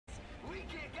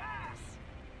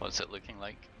What's it looking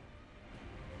like?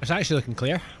 It's actually looking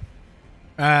clear.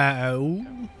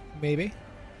 Maybe.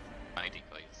 My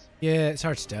decoys. Yeah, it's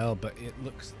hard to tell, but it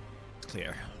looks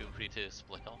clear. Feel free to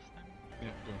split off then. Yeah,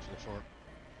 going for the fort.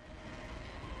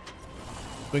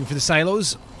 Going for the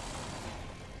silos.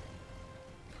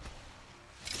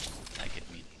 I could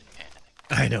mean panic.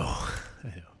 I know. I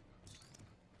know.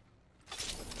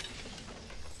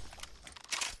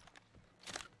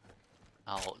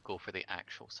 I'll go for the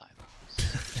actual silos.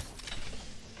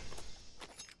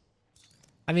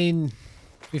 I mean,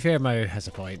 to be fair, Mao has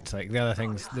a point. Like the other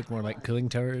things look more like cooling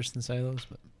towers than silos,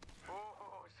 but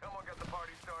Someone got the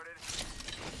party started.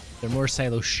 they're more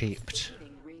silo shaped.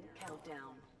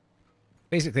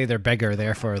 Basically, they're bigger,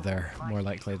 therefore they're more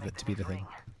likely to be the thing.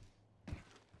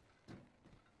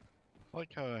 I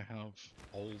like how I have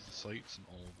all the sights and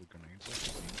all the grenades.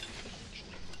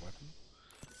 The weapon.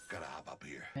 Gotta hop up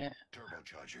here. Yeah.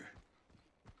 Turbocharger.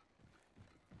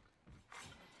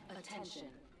 Attention,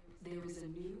 there is a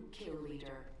new kill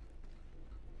leader.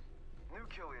 New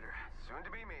kill leader. Soon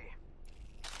to be me.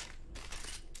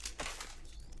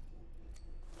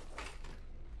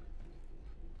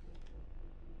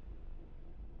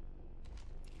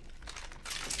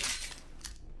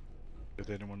 Did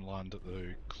anyone land at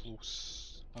the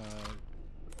close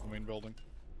main building?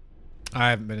 I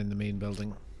haven't been in the main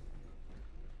building.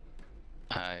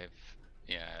 I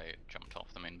jumped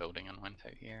off the main building and went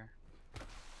out here.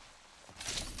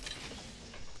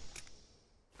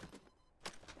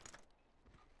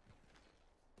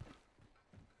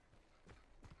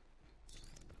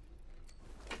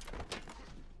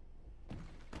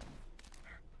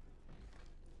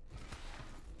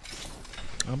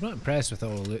 I'm not impressed with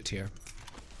all the loot here.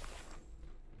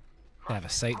 I have a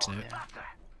sight now.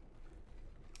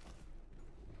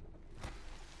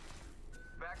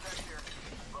 Backpack here.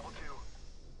 Level 2.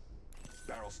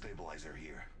 Barrel stabilizer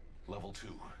here. Level 2.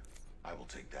 I will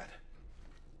take that.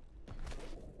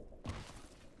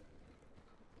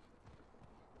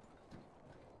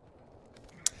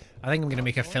 I think I'm gonna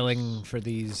make a filling for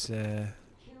these. Sorry.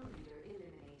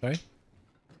 Good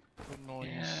noise.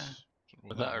 Yeah.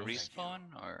 Was that a respawn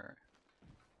or?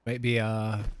 Might be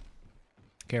a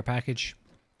care package.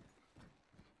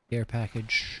 Care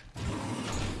package.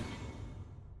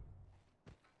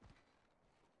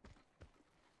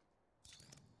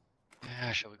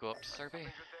 Yeah, shall we go up to survey?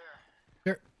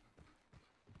 Sure.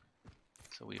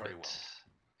 So we Very bit well.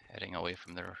 heading away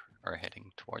from the or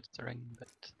heading towards the ring, but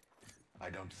I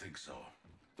don't think so.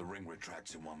 The ring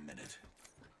retracts in 1 minute.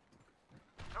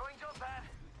 Throwing jump pad.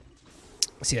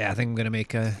 So yeah, I think I'm gonna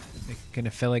make a kind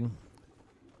of filling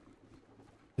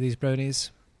for these brownies,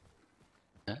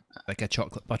 like a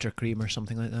chocolate buttercream or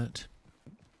something like that.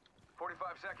 45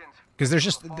 seconds. Because there's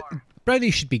just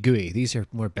brownies should be gooey. These are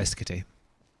more biscuity.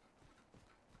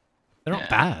 They're not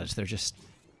bad. They're just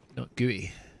not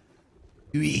gooey.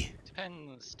 Gooey.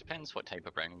 depends what type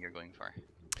of brownie you're going for.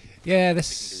 Yeah, We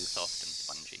this. can do soft and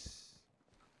spongy.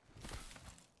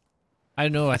 I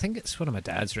don't know. I think it's one of my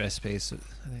dad's recipes. So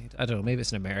I don't know. Maybe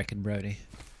it's an American brownie.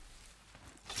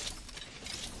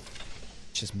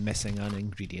 Just missing an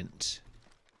ingredient.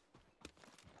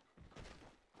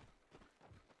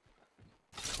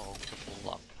 Called to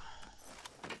love.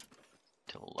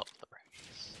 To love the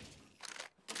brownies.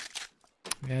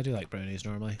 Yeah, I do like brownies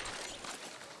normally.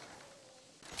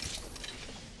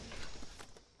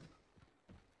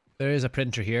 There is a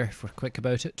printer here. If we're quick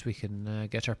about it, we can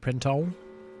get our print on.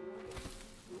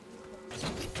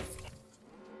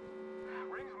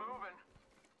 Ring's moving.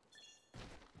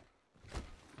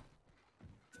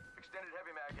 Extended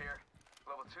heavy mag here.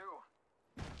 Level 2.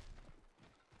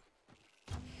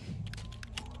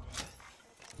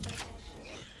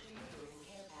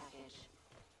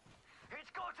 It's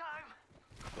go time.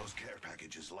 Those care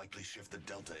packages likely shift the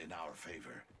delta in our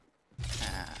favor.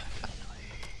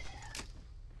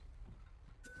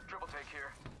 Triple take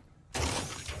here.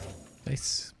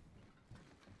 Nice.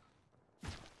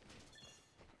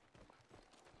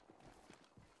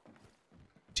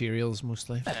 Materials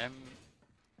mostly.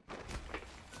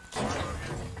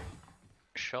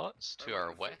 Shots to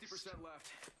our west. 50%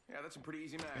 left. Yeah, that's a pretty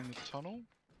easy mag. In the tunnel?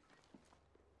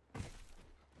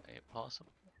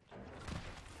 Possible.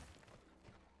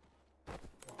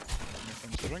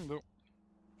 Nothing's the ring though.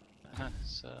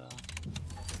 So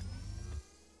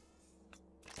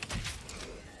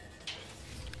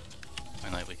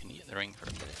and like we can eat the ring for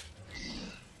a bit.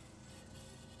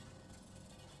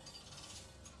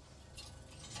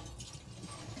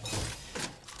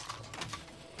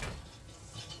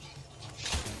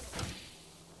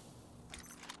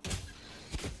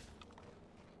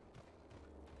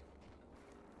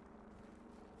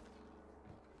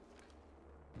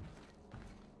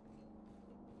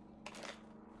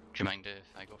 you mind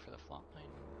if I go for the flatline?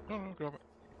 No, no, grab it.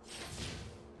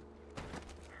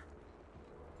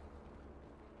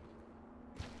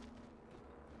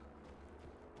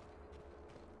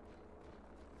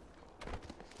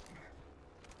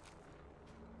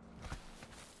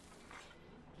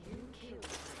 You killed.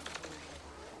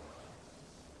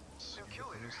 See what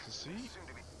there is to see. Soon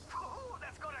to be. Oh,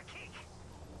 that's got a kick.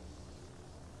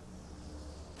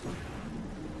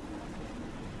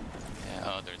 Yeah,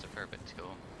 oh, there's a fair bit to go.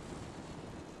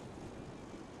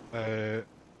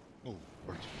 Oh,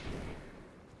 Bert.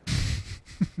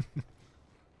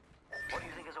 What do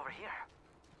you think is over here?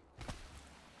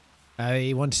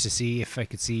 I wanted to see if I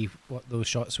could see what those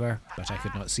shots were, but I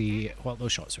could not see what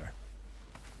those shots were.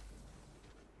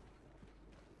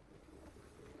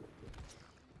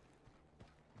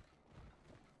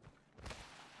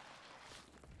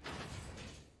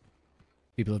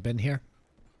 People have been here.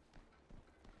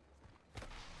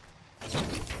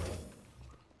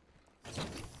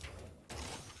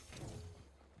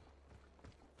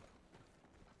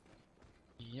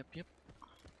 Yep, yep.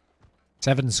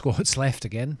 7 squads left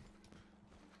again.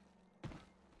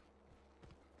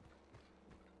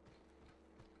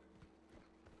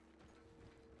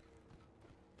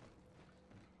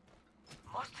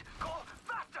 Must go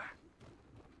faster.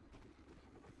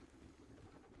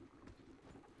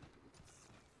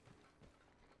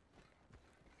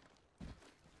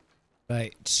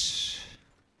 Right.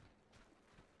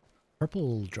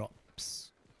 Purple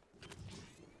drops.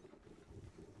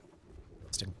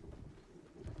 Interesting.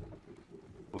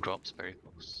 Who drops very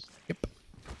close. Yep.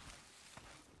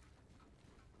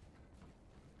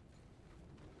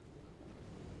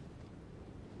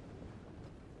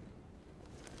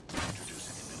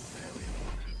 Introducing a new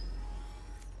variable.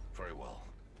 Very well.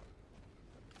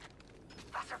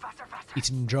 Faster, faster, faster.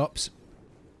 Eaton drops.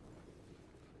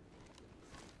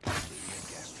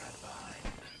 Gas trap behind.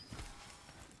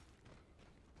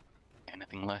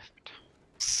 Anything left?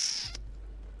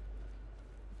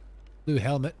 Blue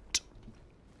helmet.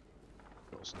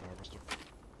 Got us an harvester.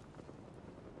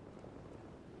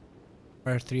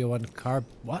 R301 carb.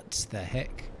 What the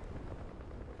heck?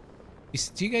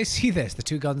 Do you guys see this? The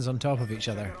 2 guns on top of each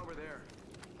other. Over there.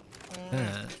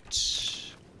 That.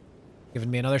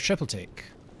 Giving me another triple take.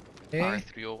 Okay.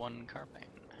 R301 carbine.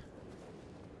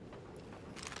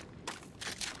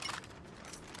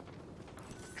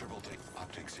 Triple take.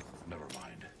 Optics. Never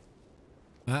mind.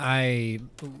 I.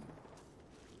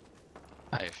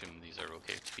 I assume these are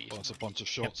okay to be. Well, it's a bunch of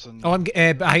shots in. Oh, I'm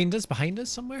behind us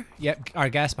somewhere. Yep, our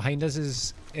gas behind us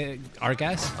is our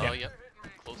gas. Oh, Yep. yep.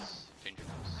 Close. Danger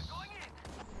close. Going in.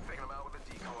 Taking him out with a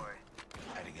decoy.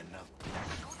 Adding enough.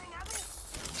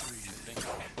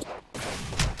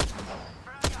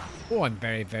 Oh, I'm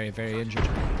very, very, very injured.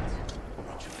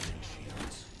 Recharging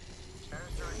shields.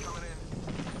 Airstrike coming in.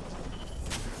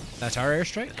 That's our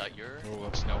airstrike. Is that your? Oh,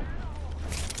 that's no.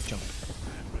 Jump.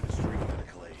 Administering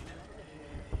medical aid.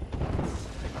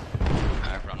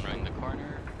 I've run around the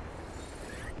corner.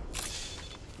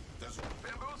 There's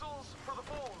bamboozles for the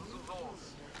fools. Zoozles.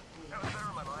 That was better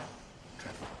in my mind.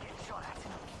 Getting shot at.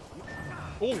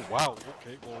 Oh, wow.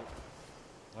 Okay, well,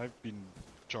 I've been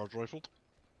charge rifled.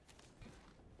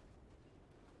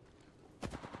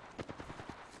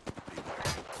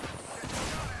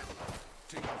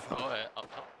 Oh, up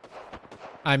top.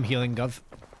 I'm healing Gov.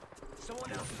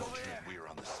 Someone else is over there. We're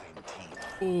on the same team.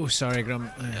 Oh, sorry, Grum.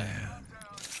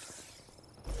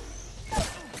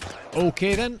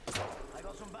 Okay then. I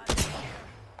got some bad.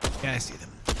 Yeah, I see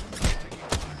them.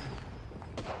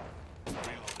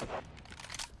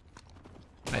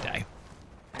 I die.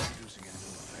 Introducing a new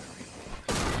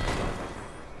variable.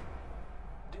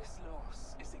 This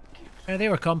loss is a gift. They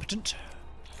were competent.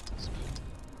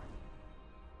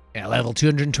 Yeah, level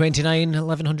 229,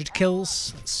 1100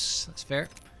 kills. That's fair.